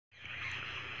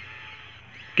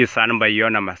किसान भाइयों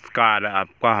नमस्कार,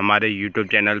 आपका हमारे YouTube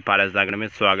चैनल पारस सागर में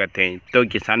स्वागत है। तो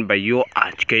किसान भाइयों,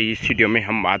 आज के इस वीडियो में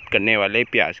हम बात करने वाले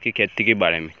प्याज की खेती के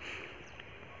बारे में।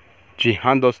 जी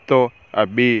हाँ दोस्तों,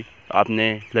 अभी आपने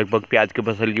लगभग प्याज की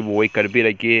फसल की बुआई कर भी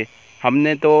रखी है।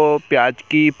 हमने तो प्याज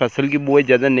की फसल की बुआई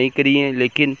ज़्यादा नहीं करी है,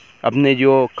 लेकिन अपने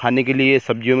जो खाने के लिए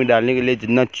सब्जियों में डालने के लिए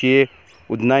जितना चाहिए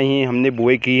उतना ही हमने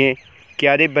बुआई की है।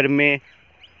 क्यारे भर में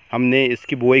हमने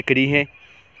इसकी बुआई करी है,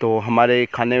 तो हमारे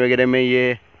खाने वगैरह में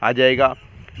ये आ जाएगा।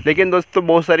 लेकिन दोस्तों,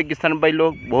 बहुत सारे किसान भाई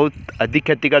लोग बहुत अधिक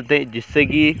खेती करते हैं, जिससे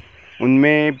कि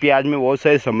उनमें प्याज में बहुत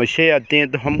सारी समस्याएं आती हैं।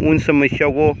 तो हम उन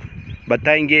समस्याओं को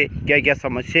बताएंगे, क्या क्या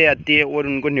समस्याएं आती है और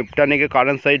उनको निपटाने के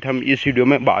कारण सहित हम इस वीडियो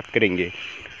में बात करेंगे।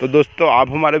 तो दोस्तों, आप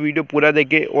हमारा वीडियो पूरा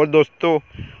देखें। और दोस्तों,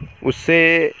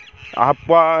 उससे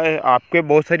आपके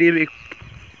बहुत सारी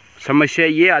समस्या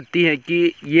ये आती है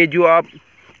कि ये जो आप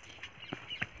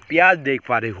प्याज देख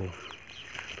पा रहे हो,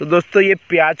 तो दोस्तों ये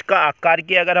प्याज का आकार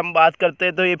की अगर हम बात करते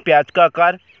हैं तो ये प्याज का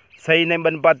आकार सही नहीं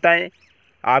बन पाता है।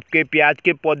 आपके प्याज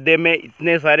के पौधे में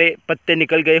इतने सारे पत्ते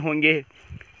निकल गए होंगे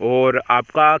और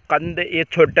आपका कंद ये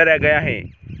छोटा रह गया है।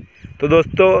 तो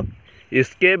दोस्तों,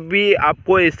 इसके भी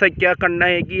आपको ऐसा क्या करना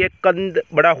है कि ये कंद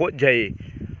बड़ा हो जाए।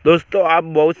 दोस्तों, आप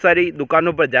बहुत सारी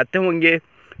दुकानों पर जाते होंगे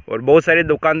और बहुत सारे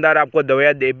दुकानदार आपको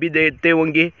दवाइयाँ भी देते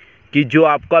होंगे कि जो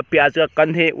आपका प्याज का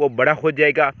कंद है वो बड़ा हो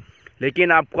जाएगा,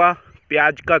 लेकिन आपका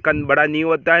प्याज का कंद बड़ा नहीं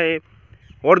होता है।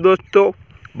 और दोस्तों,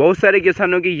 बहुत सारे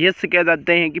किसानों की ये शिकायत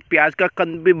आते हैं कि प्याज का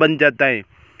कंद भी बन जाता है,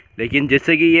 लेकिन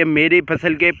जैसे कि ये मेरी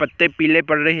फसल के पत्ते पीले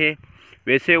पड़ रहे हैं,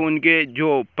 वैसे उनके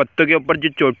जो पत्तों के ऊपर जो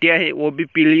चोटियां हैं वो भी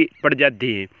पीली पड़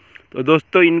जाती हैं। तो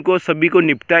दोस्तों, इनको सभी को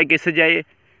निपटाया कैसे जाए।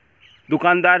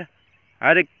 दुकानदार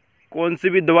हर कौन सी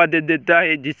भी दवा दे देता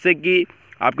है, जिससे कि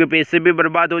आपके पैसे भी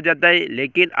बर्बाद हो जाता है,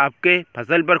 लेकिन आपके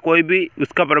फसल पर कोई भी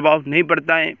उसका प्रभाव नहीं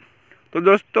पड़ता है। तो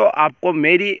दोस्तों, आपको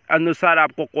मेरी अनुसार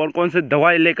आपको कौन कौन से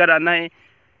दवाई लेकर आना है,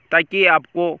 ताकि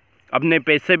आपको अपने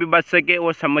पैसे भी बच सके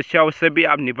और समस्याओं से भी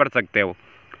आप निपट सकते हो।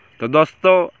 तो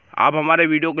दोस्तों, आप हमारे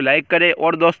वीडियो को लाइक करें।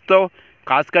 और दोस्तों,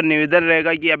 खासकर निवेदन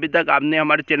रहेगा कि अभी तक आपने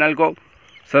हमारे चैनल को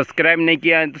सब्सक्राइब नहीं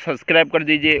किया है तो सब्सक्राइब कर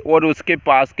दीजिए और उसके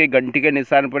पास के घंटी के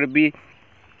निशान पर भी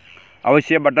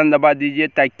अवश्य बटन दबा दीजिए,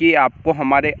 ताकि आपको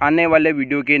हमारे आने वाले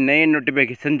वीडियो के नए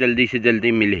नोटिफिकेशन जल्दी से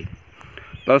जल्दी मिले।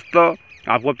 दोस्तों,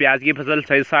 आपको प्याज की फसल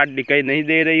सही साथ दिखाई नहीं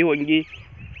दे रही होंगी,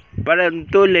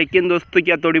 परंतु लेकिन दोस्तों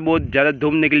क्या थोड़ी बहुत ज़्यादा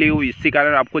धूम निकली हुई, इसी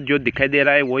कारण आपको जो दिखाई दे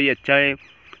रहा है वही अच्छा है।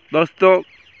 दोस्तों,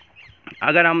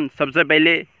 अगर हम सबसे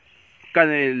पहले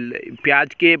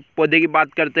प्याज के पौधे की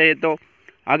बात करते हैं, तो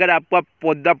अगर आपका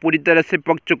पौधा पूरी तरह से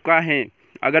पक चुका है,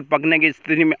 अगर पकने की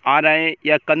स्थिति में आ रहा है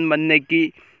या कंद बनने की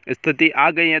स्थिति आ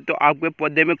गई है, तो आपके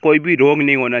पौधे में कोई भी रोग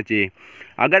नहीं होना चाहिए।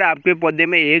 अगर आपके पौधे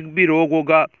में एक भी रोग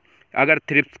होगा, अगर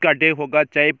थ्रिप्स का अटैक होगा,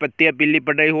 चाहे पत्तियां पीली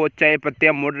पड़ रही हो, चाहे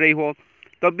पत्तियां मुड़ रही हो,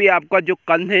 तो भी आपका जो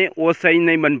कंद है वो सही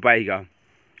नहीं बन पाएगा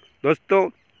दोस्तों।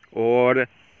 और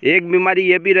एक बीमारी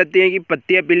ये भी रहती है कि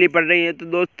पत्तियां पीली पड़ रही हैं, तो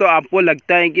दोस्तों आपको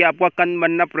लगता है कि आपका कंद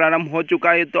बनना प्रारंभ हो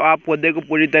चुका है, तो आप पौधे को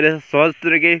पूरी तरह से स्वस्थ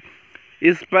रखें।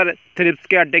 इस पर थ्रिप्स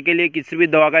के अटैक के लिए किसी भी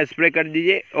दवा का स्प्रे कर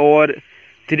दीजिए और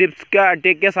थ्रिप्स का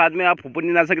अटैक के साथ में आप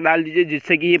फफूंदीनाशक डाल दीजिए,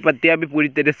 जिससे कि ये पत्तियां भी पूरी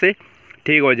तरह से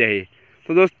ठीक हो जाए।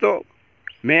 तो दोस्तों,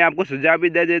 मैं आपको सुझाव भी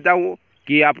दे देता हूँ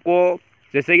कि आपको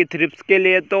जैसे कि थ्रिप्स के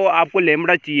लिए तो आपको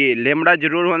लेमड़ा चाहिए, लेमड़ा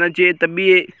ज़रूर होना चाहिए, तभी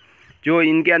ये जो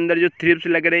इनके अंदर जो थ्रिप्स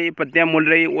लग रही है, पत्तियाँ मुड़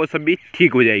रही वो सभी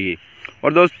ठीक हो जाएगी।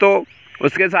 और दोस्तों,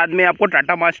 उसके साथ में आपको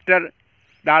टाटा मास्टर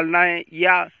डालना है,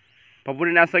 या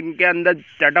फफूंदीनाशक के अंदर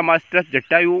टाटा मास्टर,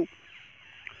 जटायु,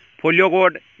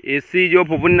 फोलियोकोट, ऐसी जो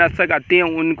फफूंदीनाशक आती हैं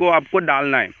उनको आपको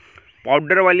डालना है।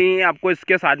 पाउडर वाली आपको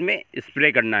इसके साथ में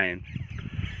स्प्रे करना है।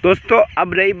 दोस्तों,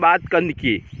 अब रही बात कंद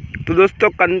की, तो दोस्तों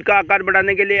कंद का आकार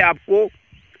बढ़ाने के लिए आपको,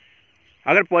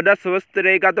 अगर पौधा स्वस्थ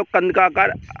रहेगा तो कंद का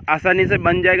आकार आसानी से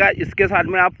बन जाएगा। इसके साथ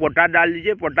में आप पोटाश डाल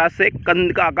दीजिए, पोटाश से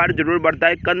कंद का आकार जरूर बढ़ता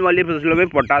है। कंद वाली फसलों में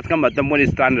पोटाश का महत्वपूर्ण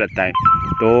स्थान रहता है,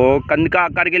 तो कंद का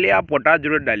आकार के लिए आप पोटाश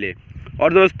जरूर डालें।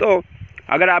 और दोस्तों,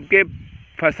 अगर आपके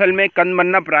फसल में कंद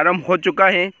बनना प्रारंभ हो चुका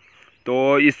है,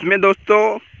 तो इसमें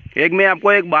दोस्तों मैं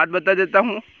आपको एक बात बता देता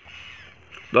हूँ।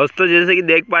 दोस्तों, जैसे कि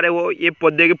देख पा रहे हो, ये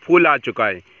पौधे के फूल आ चुका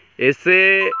है।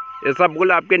 ऐसा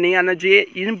फूल आपके नहीं आना चाहिए।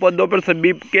 इन पौधों पर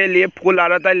सभी के लिए फूल आ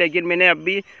रहा था, लेकिन मैंने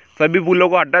अभी सभी फूलों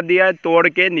को हटा दिया है, तोड़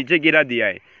के नीचे गिरा दिया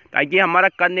है, ताकि हमारा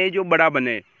कंद है जो बड़ा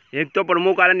बने। एक तो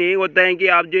प्रमुख कारण यही होता है कि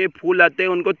आप जो ये फूल आते हैं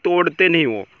उनको तोड़ते नहीं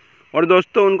हो। और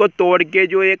दोस्तों, उनको तोड़ के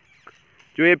जो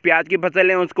ये प्याज की फसल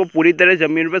है उसको पूरी तरह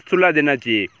ज़मीन पर सुला देना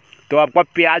चाहिए, तो आपका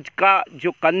प्याज का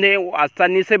जो कंद है वो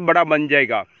आसानी से बड़ा बन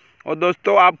जाएगा। और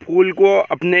दोस्तों, आप फूल को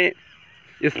अपने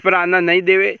इस पर आना नहीं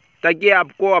देवे, ताकि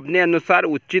आपको अपने अनुसार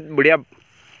उचित बढ़िया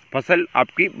फसल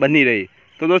आपकी बनी रहे।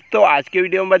 तो दोस्तों आज के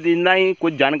वीडियो में बस इतना ही।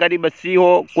 कुछ जानकारी बची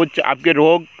हो, कुछ आपके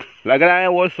रोग लग रहा है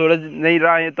वो सूरज नहीं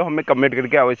रहा है, तो हमें कमेंट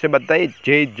करके अवश्य बताइए।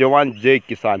 जय जवान जय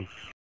किसान।